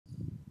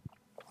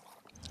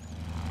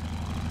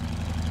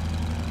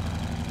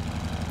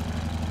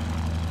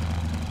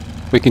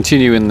We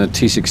continue in the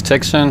T6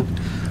 Texan.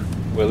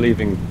 We're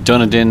leaving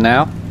Dunedin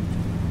now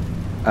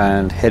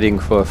and heading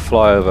for a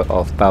flyover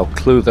of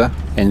Balclutha,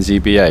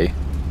 NZBA.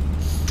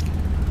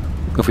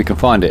 If we can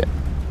find it.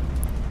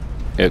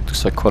 It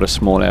looks like quite a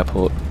small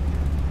airport.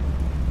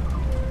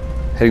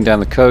 Heading down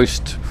the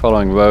coast,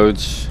 following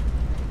roads.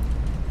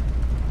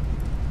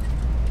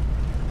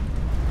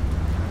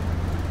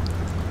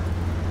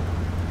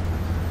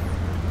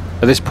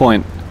 At this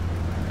point,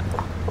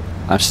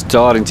 I'm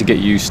starting to get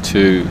used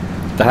to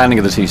the handling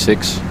of the T6.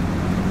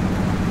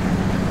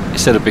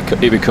 Instead of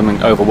it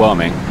becoming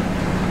overwhelming,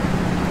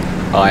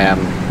 I am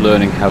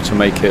learning how to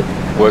make it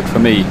work for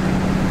me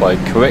by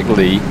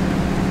correctly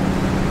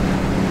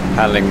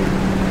handling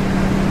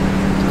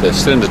the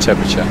cylinder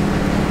temperature,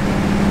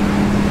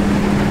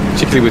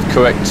 particularly with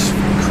correct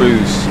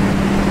cruise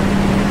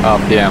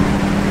RPM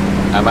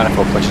and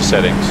manifold pressure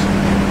settings.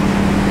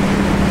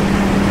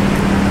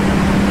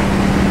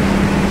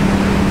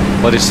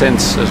 My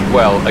descents as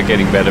well are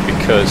getting better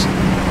because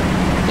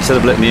instead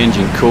of letting the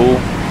engine cool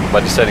by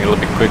descending a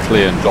little bit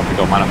quickly and dropping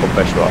our manifold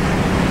pressure up,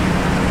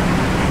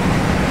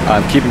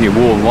 I'm keeping it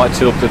warm right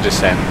till the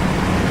descent,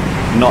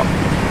 not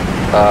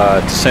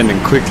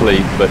descending quickly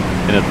but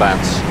in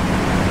advance,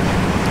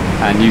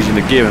 and using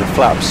the gear and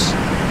flaps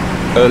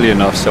early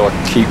enough so I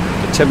can keep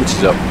the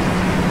temperatures up.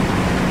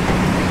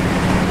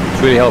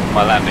 It's really helping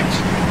my landings.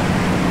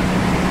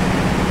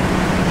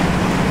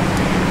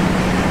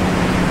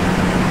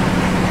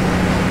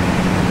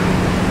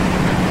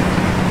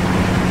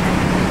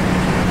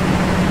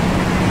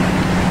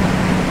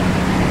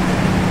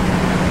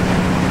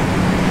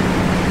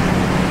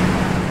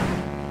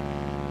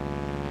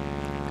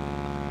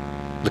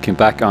 Looking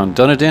back on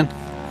Dunedin,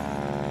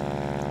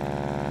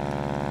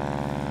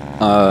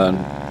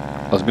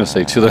 I was going to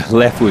say to the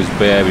left was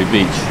Bay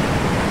Beach.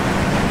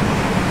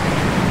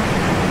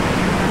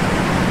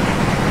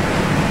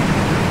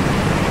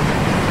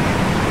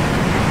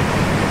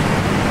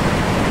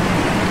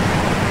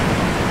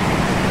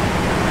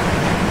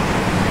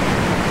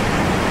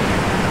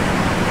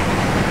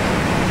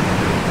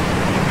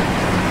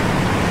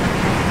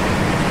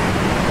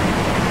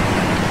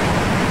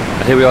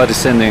 And here we are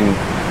descending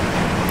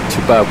to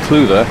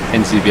Balclutha,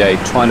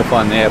 NZBA, trying to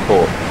find the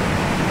airport.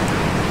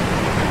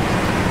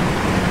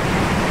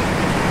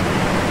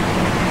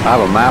 I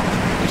have a map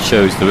that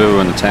shows the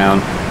river and the town,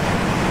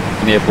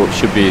 and the airport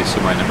should be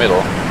somewhere in the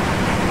middle.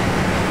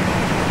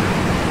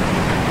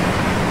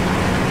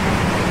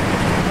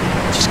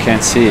 Just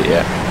can't see it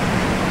yet.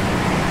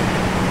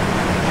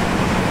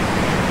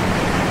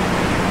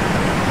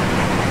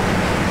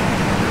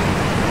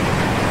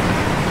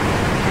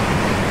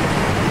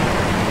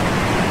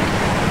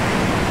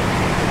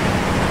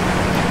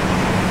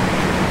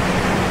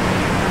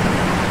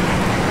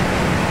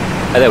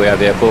 And there we have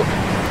the airport,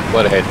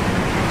 right ahead.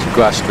 It's a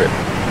grass strip.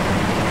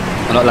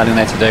 We're not landing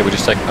there today, we're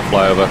just taking the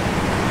flyover.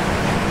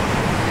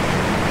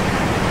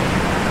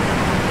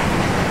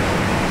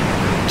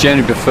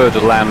 Generally prefer to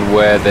land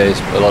where there's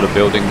a lot of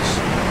buildings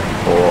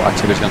or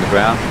activity on the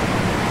ground.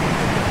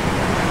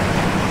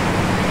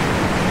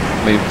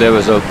 I mean, there were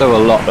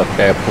a lot of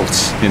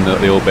airports in the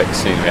OrbX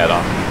scene we had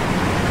on.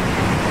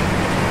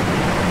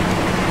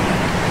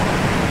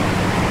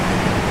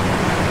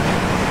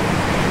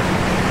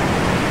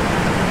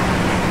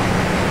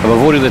 I've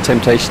avoided the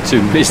temptation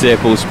to miss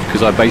airports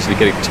because I'm basically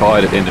getting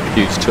tired at the end of a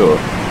huge tour.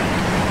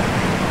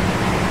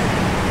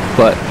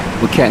 But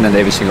we can't land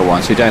every single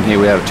one. So down here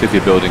we have 2 or 3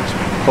 buildings,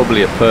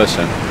 probably a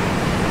person,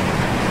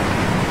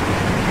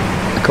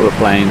 a couple of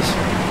planes.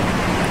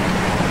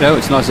 No,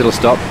 it's a nice little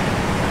stop,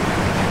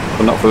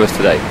 but not for us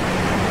today.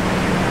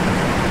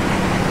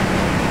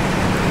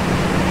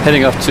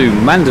 Heading off to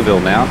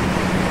Mandeville now,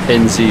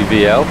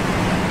 NZVL.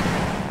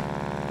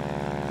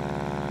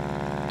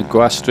 The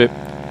grass strip.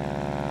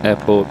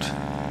 Airport,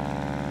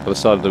 other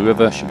side of the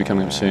river, should be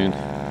coming up soon.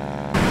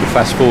 We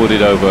fast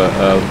forwarded over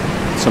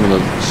some of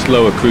the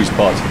slower cruise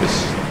parts of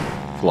this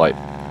flight.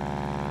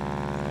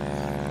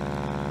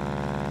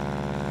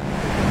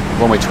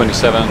 Runway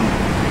 27.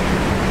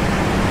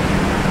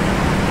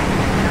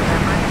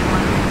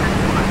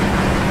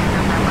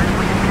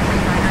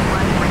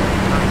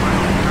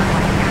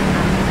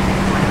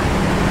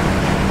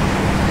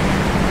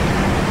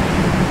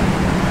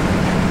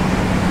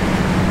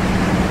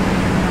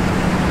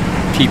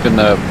 Keeping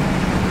the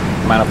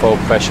manifold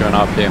pressure and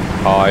RPM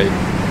high,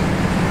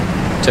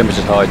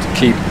 temperatures high to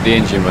keep the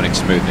engine running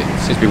smoothly. It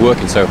seems to be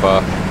working so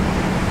far,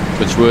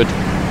 touch wood.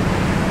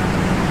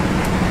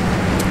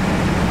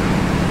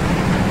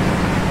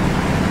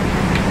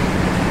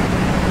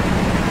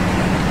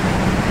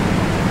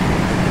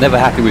 Never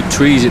happy with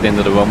trees at the end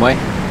of the runway.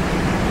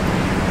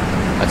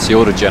 That's the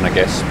order gen, I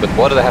guess, but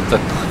why do they have to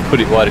put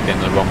it right at the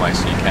end of the runway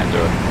so you can't do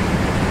it?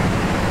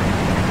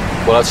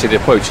 Well, I'd say the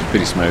approach is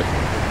pretty smooth.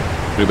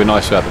 It would be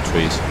nice to have the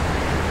trees.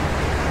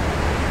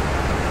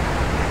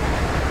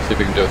 See if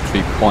we can do a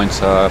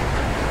 3-pointer.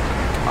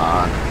 Come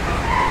on.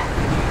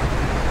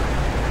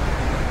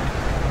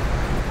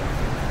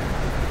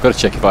 Got to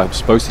check if I'm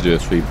supposed to do a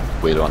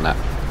 3-wheeler on that.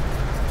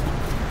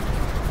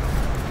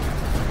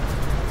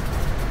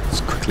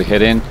 quickly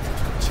head in,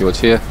 see what's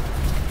here.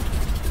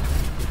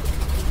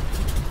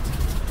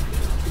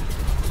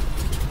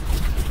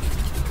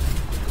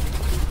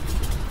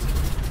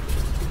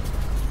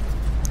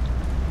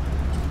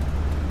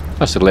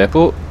 Nice little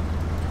airport.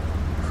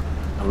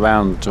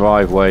 Around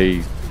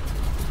driveway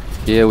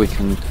here we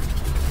can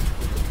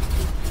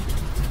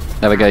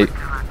navigate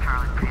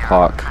and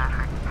park.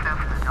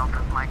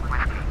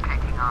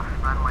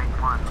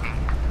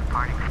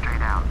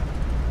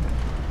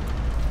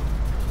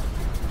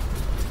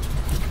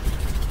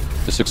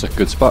 This looks like a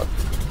good spot.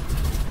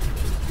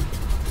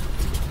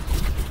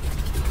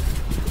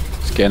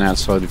 Just getting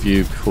outside the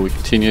view before we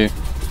continue.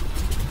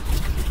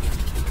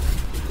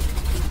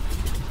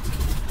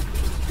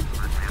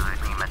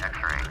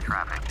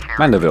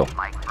 Mandeville,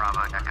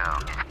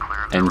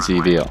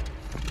 NZVL.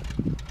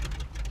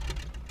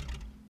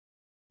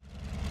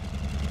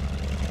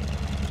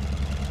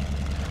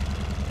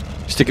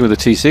 Sticking with the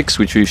T6,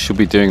 which we should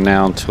be doing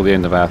now until the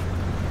end of our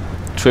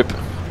trip,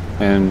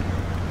 and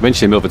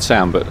eventually Milford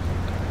Sound, but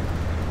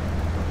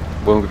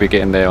we won't be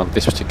getting there on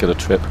this particular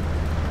trip.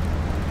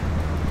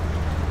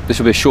 This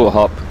will be a short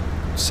hop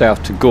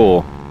south to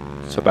Gore,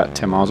 so about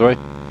 10 miles away.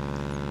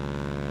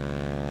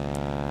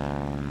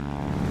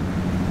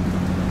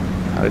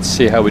 Let's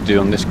see how we do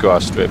on this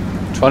grass strip.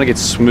 Trying to get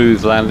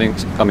smooth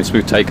landings,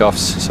 smooth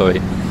takeoffs, sorry.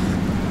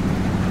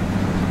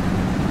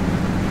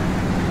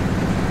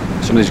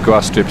 Some of these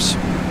grass strips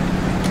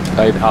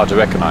are even hard to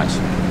recognise.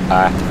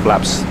 The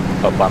flaps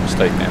up by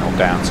mistake now, or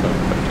down, so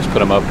just put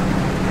them up.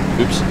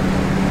 Oops.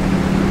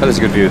 That is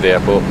a good view of the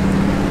airport.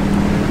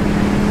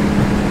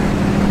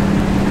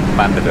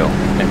 Mandeville,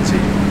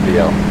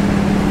 NZBA.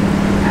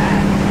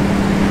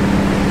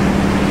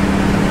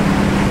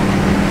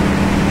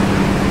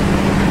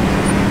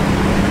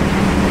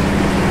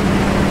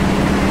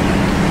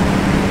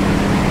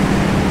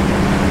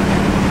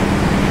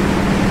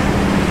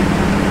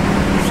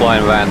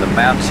 Flying around the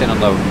mountain on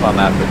that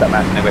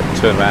mountain, then we have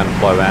to turn around and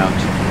fly around,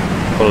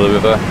 follow the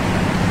river,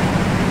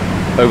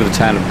 over the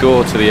town of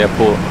Gore to the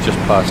airport, just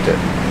past it.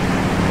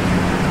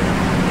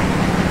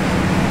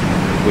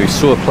 We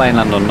saw a plane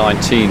land on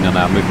 19 on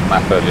our movement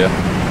map earlier,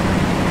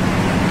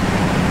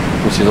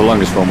 which is the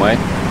longest runway,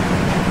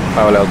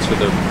 parallel to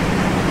the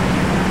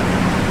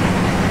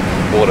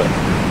water,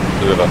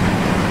 the river.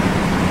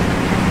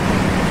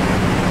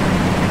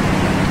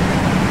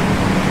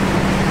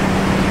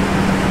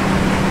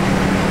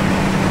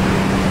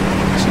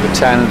 The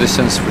town in the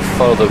distance, we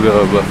follow the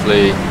river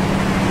roughly.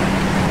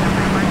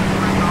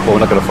 Well, we're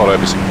not going to follow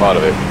every single part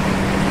of it,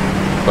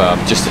 but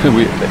just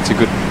it's a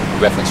good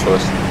reference for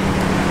us.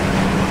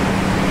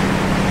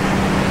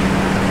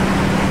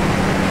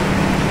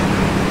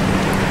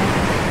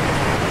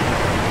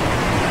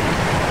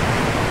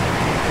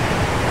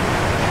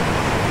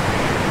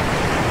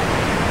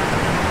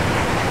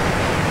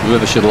 The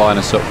river should line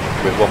us up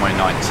with runway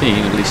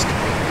 19, at least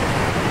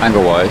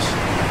angle-wise.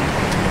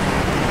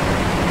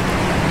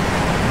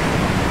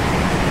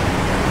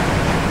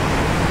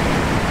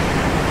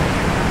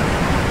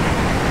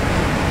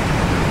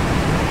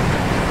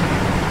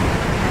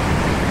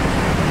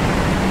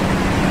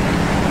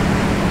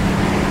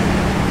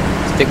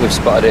 I think we've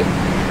spotted it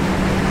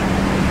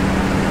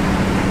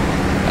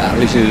at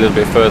least a little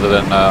bit further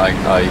than I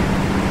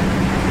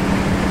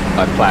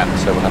planned,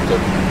 so we'll have to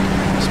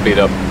speed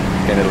up,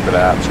 get a little bit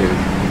of altitude.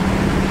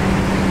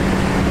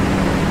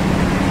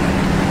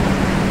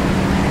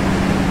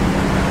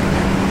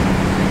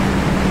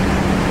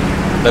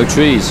 No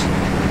trees, see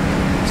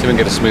if we can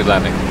get a smooth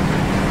landing.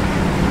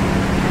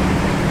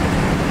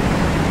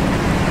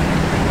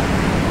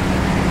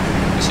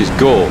 This is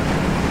Gore,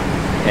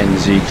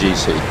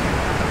 NZGC.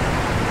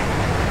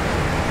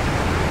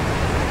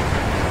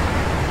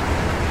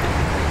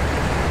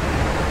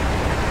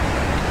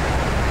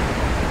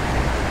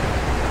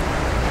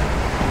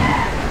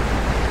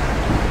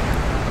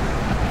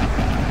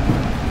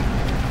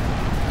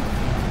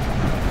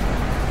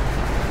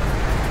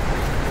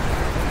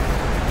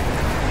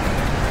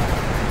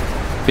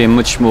 Being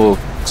much more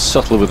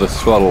subtle with the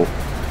throttle.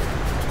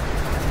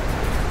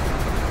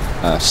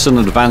 Sudden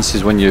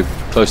advances when you're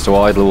close to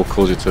idle will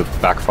cause you to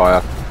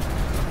backfire.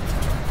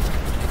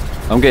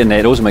 I'm getting there,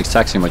 it also makes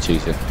taxiing much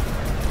easier.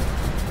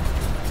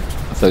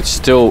 Though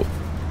still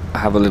I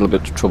have a little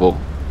bit of trouble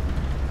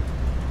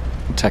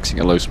taxiing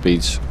at low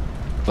speeds.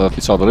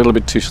 It's either a little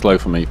bit too slow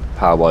for me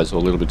power wise or a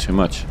little bit too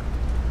much.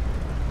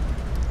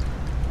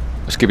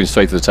 Skipping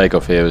straight to the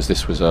takeoff here, as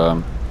this was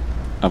a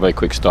very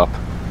quick stop.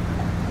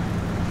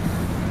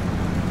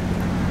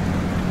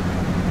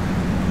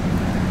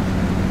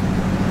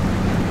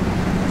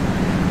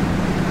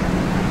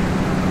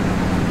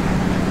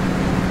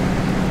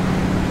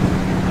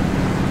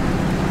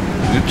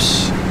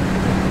 Oops.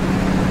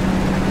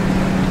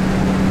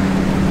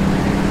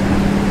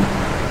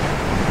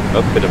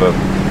 Oh, bit of a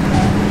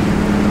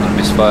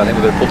misfire. I think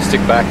we're going to pull the stick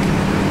back.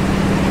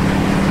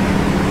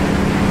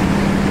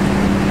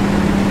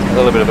 A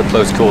little bit of a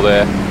close call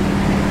there.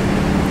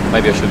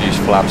 Maybe I should use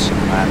flaps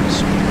and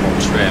some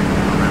more trim.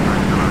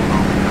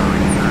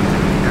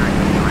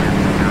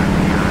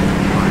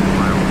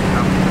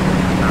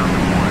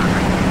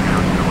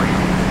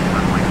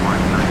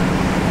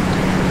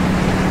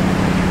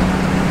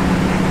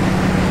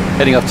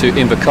 Heading up to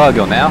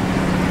Invercargill now,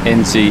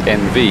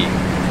 NZNV.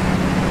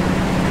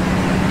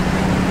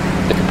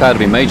 A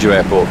comparatively major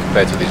airport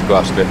compared to these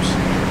grass strips.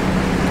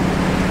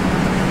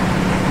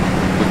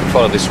 We can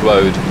follow this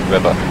road,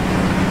 river.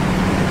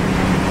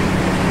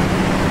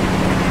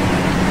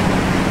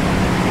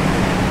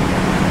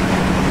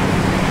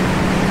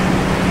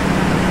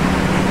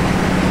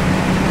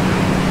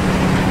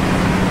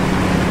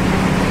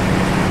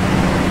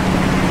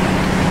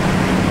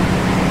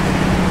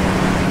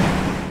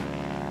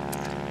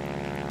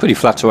 Pretty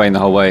flat terrain the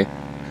whole way.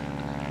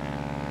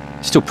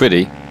 It's still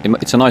pretty.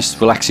 It's a nice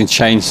relaxing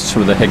change to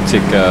some of the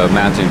hectic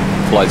mountain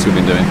flights we've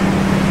been doing.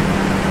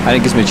 And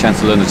it gives me a chance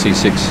to learn the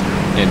T6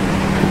 in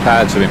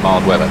comparatively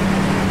mild weather.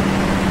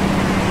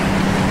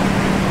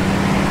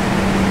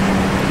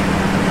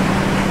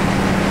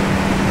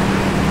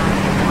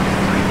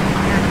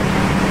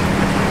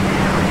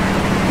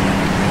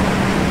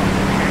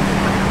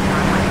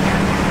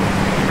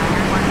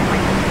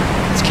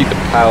 Let's keep the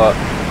power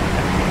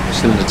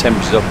cylinder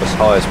temperatures up as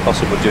high as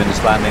possible during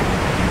this landing.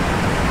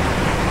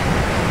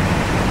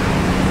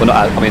 Well,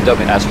 not as, I mean, don't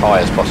mean as high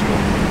as possible.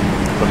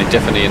 I mean,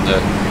 definitely in the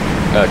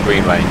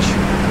green range.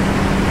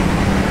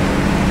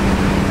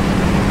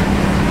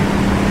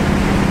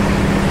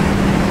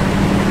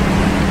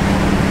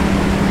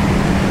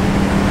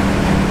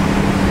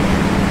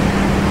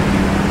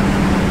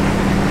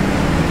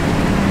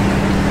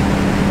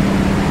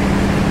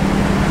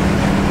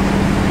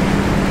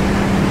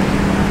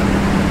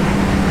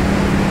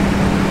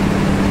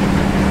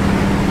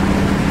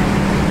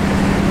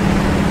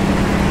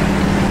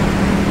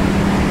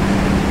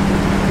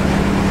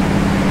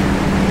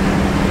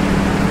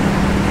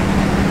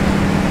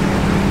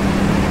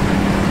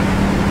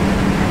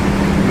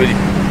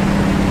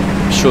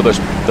 Sure the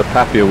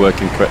PAPI are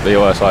working correctly,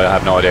 or else I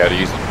have no idea how to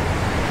use them.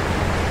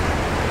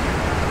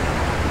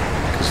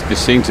 Because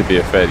this seems to be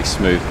a fairly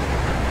smooth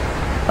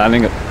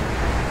landing at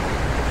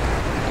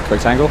a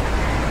correct angle.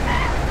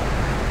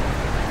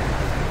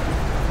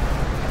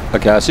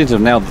 Okay, I seem to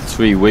have nailed the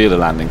three-wheeler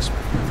landings,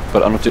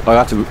 but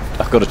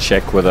I've got to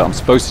check whether I'm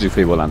supposed to do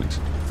three-wheel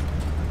landings.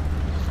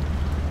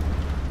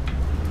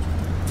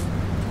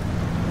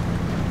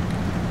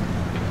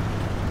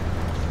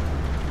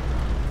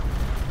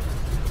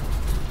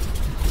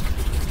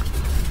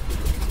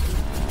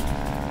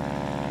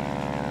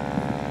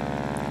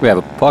 We have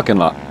a parking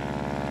lot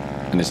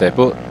in this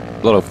airport.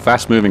 A lot of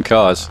fast-moving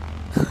cars.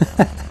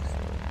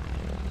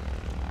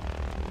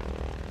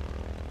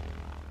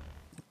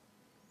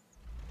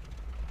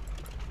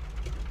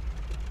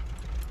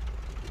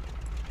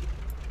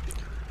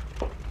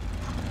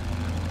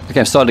 Okay,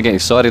 I'm starting to get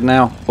excited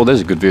now. Oh, there's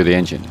a good view of the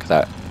engine. Look at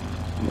that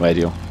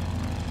radial.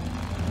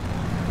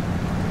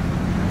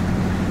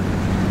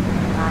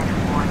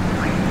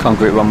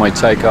 Concrete runway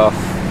takeoff.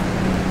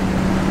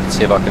 Let's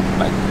see if I can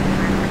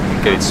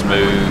get it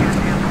smooth.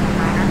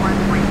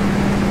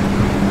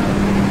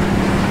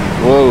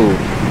 Whoa!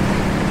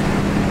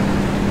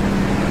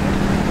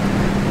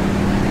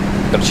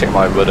 Gotta check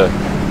my rudder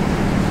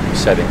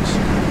settings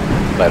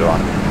later on.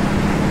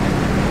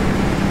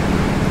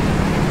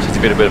 Just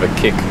to get a bit of a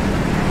kick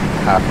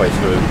halfway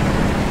through.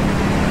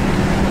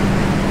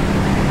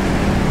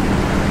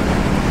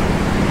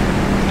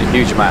 A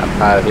huge amount of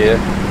power here.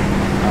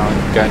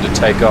 I'm going to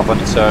take off on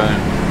its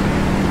own.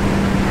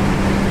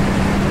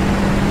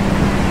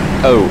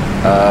 Oh,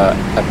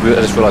 I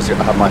just realised I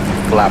have my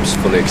flaps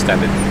fully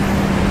extended.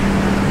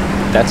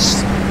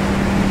 That's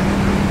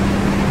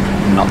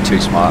not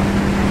too smart.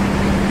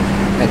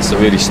 It's a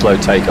really slow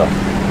takeoff.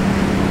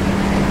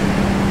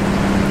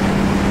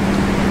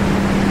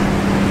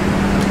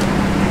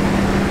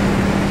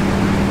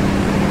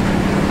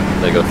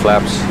 There you go,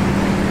 flaps.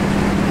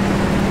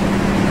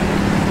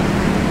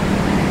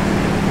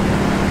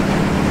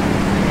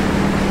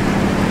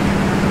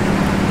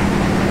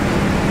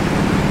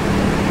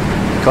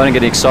 Kind of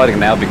getting exciting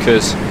now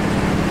because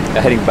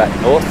they're heading back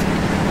north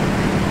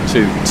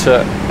to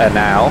Te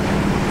Anau,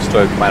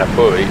 stroke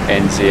Manapouri,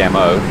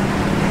 NZMO.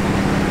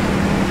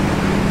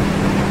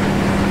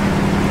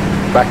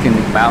 Back in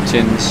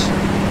mountains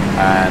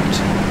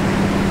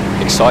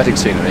and exciting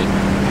scenery.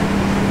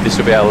 This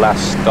will be our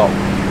last stop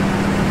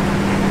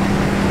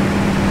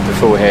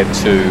before we head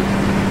to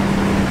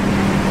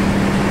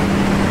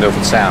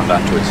Milford Sound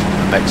afterwards,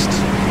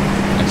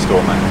 next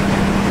door, man.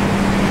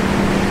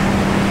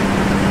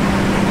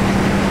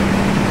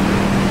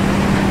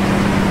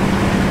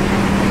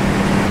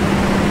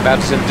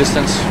 About in the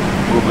distance,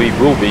 we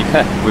will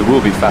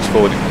be fast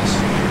forwarding this.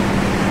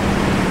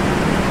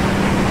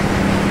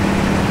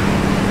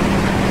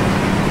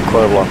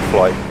 Quite a long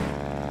flight.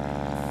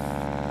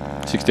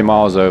 60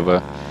 miles over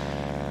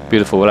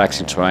beautiful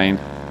relaxing terrain.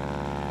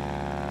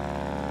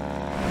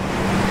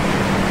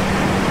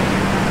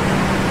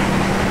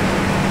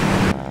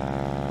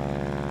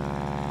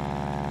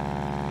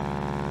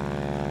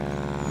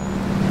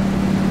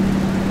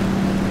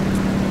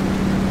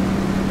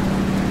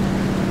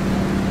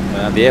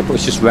 The airport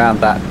is just round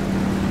that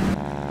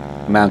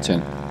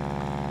mountain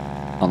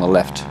on the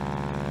left.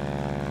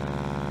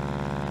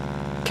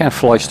 can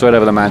fly straight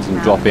over the mountain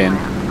and drop in,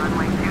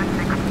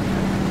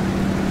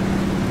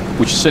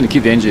 which should certainly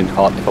keep the engine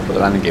hot if I put the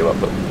landing gear up,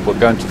 but we're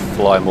going to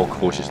fly more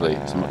cautiously,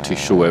 so I'm not too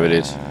sure where it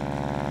is.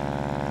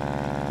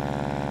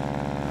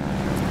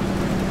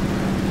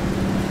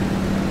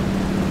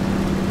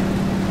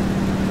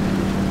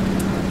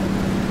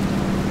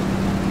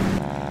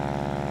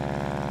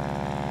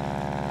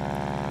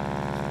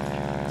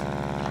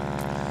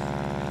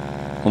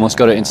 Almost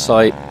got it in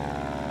sight.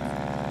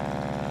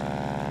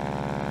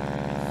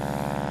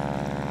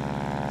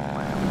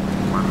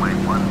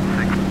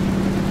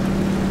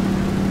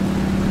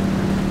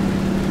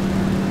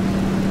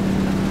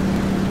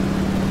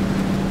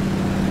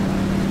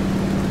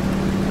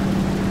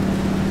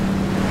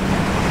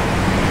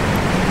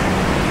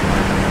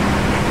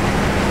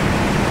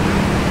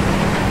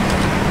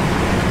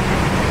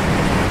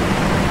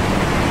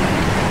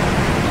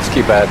 Let's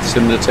keep that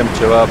similar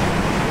temperature up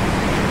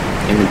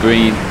in the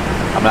green.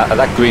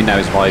 That green now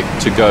is my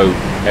to-go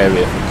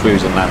area for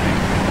cruise and landing.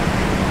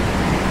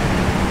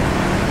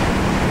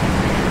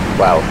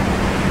 Wow,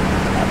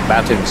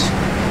 mountains,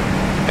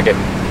 I get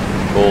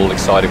all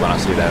excited when I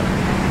see them.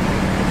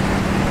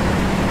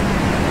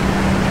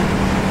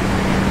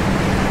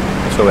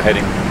 That's where we're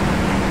heading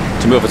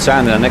to Milford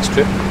Sound in our next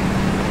trip.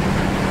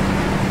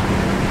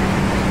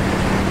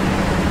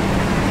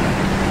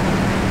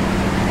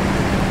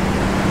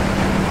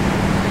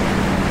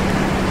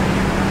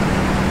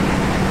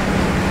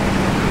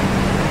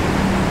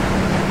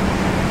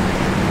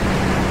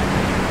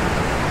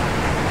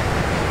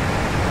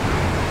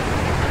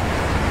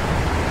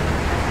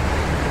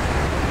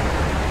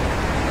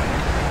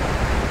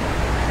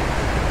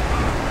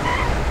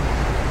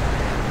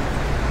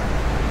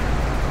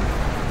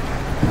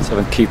 So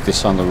then keep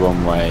this on the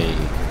runway,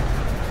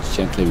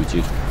 gently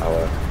reduce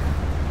power.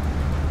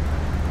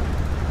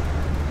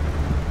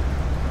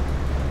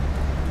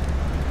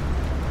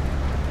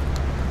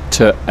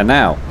 Te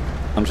Anau,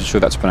 I'm not sure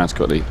that's pronounced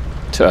correctly.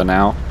 Te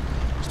Anau,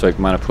 stroke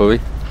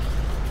manapouri,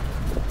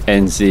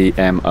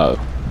 NZMO.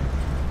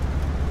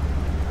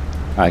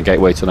 And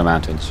gateway to the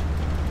mountains.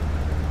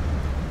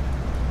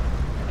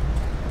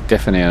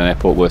 Definitely an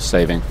airport worth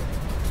saving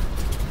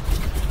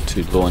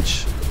to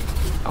launch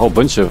a whole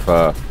bunch of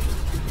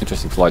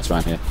interesting flights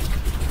around here.